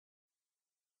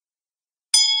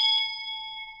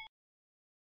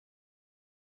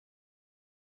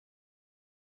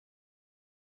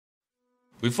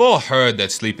We've all heard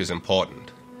that sleep is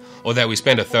important, or that we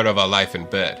spend a third of our life in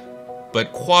bed.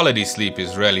 But quality sleep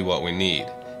is really what we need,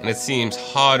 and it seems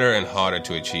harder and harder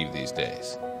to achieve these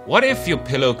days. What if your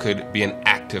pillow could be an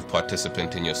active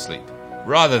participant in your sleep,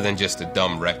 rather than just a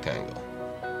dumb rectangle?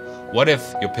 What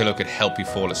if your pillow could help you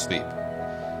fall asleep?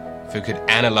 If it could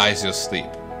analyze your sleep,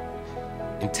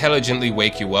 intelligently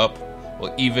wake you up,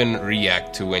 or even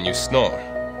react to when you snore?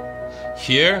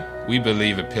 Here, we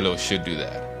believe a pillow should do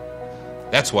that.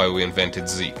 That's why we invented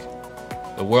Zeek,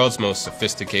 the world's most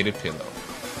sophisticated pillow.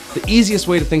 The easiest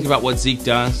way to think about what Zeek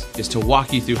does is to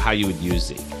walk you through how you would use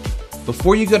Zeek.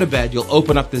 Before you go to bed, you'll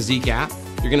open up the Zeek app.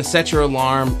 You're going to set your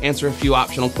alarm, answer a few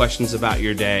optional questions about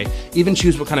your day, even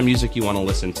choose what kind of music you want to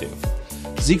listen to.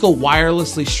 Zeek will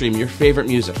wirelessly stream your favorite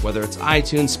music, whether it's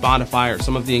iTunes, Spotify, or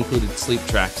some of the included sleep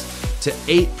tracks, to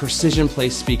 8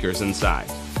 precision-placed speakers inside.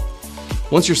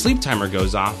 Once your sleep timer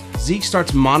goes off, Zeek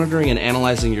starts monitoring and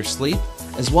analyzing your sleep,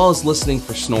 as well as listening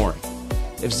for snoring.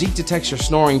 If Zeek detects you're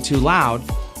snoring too loud,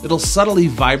 it'll subtly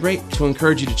vibrate to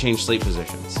encourage you to change sleep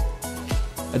positions.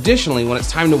 Additionally, when it's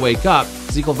time to wake up,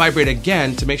 Zeek will vibrate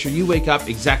again to make sure you wake up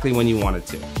exactly when you want it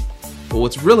to. But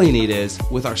what's really neat is,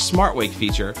 with our Smart Wake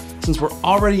feature, since we're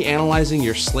already analyzing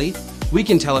your sleep, we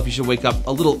can tell if you should wake up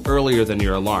a little earlier than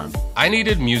your alarm. I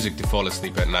needed music to fall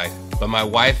asleep at night, but my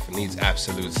wife needs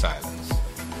absolute silence.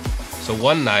 So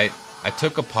one night, I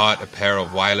took apart a pair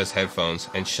of wireless headphones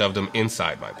and shoved them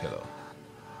inside my pillow.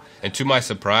 And to my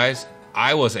surprise,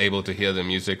 I was able to hear the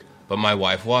music, but my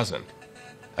wife wasn't.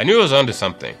 I knew I was onto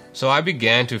something, so I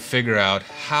began to figure out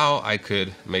how I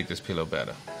could make this pillow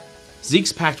better.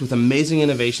 Zeek's packed with amazing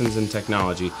innovations and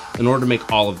technology in order to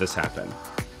make all of this happen.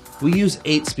 We use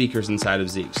 8 speakers inside of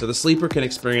Zeek, so the sleeper can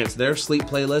experience their sleep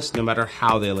playlist no matter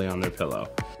how they lay on their pillow.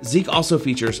 Zeek also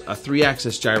features a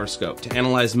 3-axis gyroscope to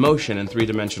analyze motion in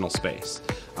 3-dimensional space.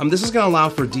 This is going to allow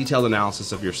for detailed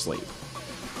analysis of your sleep.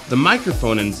 The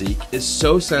microphone in Zeek is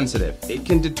so sensitive, it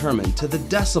can determine to the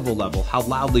decibel level how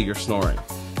loudly you're snoring.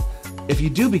 If you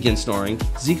do begin snoring,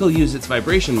 Zeek will use its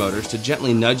vibration motors to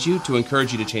gently nudge you to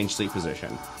encourage you to change sleep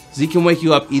position. Zeek can wake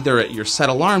you up either at your set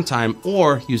alarm time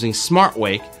or, using Smart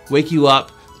Wake, wake you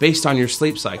up based on your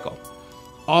sleep cycle.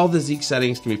 All the Zeek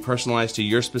settings can be personalized to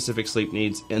your specific sleep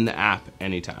needs in the app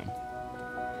anytime.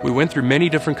 We went through many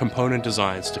different component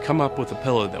designs to come up with a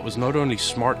pillow that was not only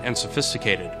smart and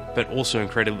sophisticated, but also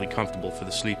incredibly comfortable for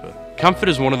the sleeper. Comfort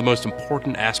is one of the most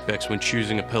important aspects when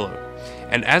choosing a pillow,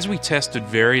 and as we tested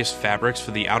various fabrics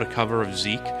for the outer cover of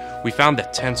Zeek, we found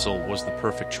that Tencel was the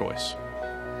perfect choice.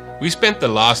 We spent the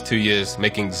last 2 years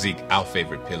making Zeek our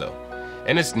favorite pillow,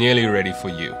 and it's nearly ready for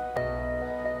you.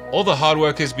 All the hard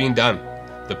work has been done.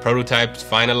 The prototype's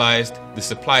finalized, the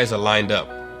supplies are lined up.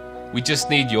 We just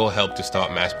need your help to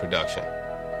start mass production.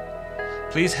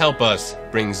 Please help us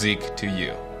bring Zeek to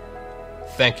you.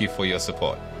 Thank you for your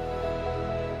support.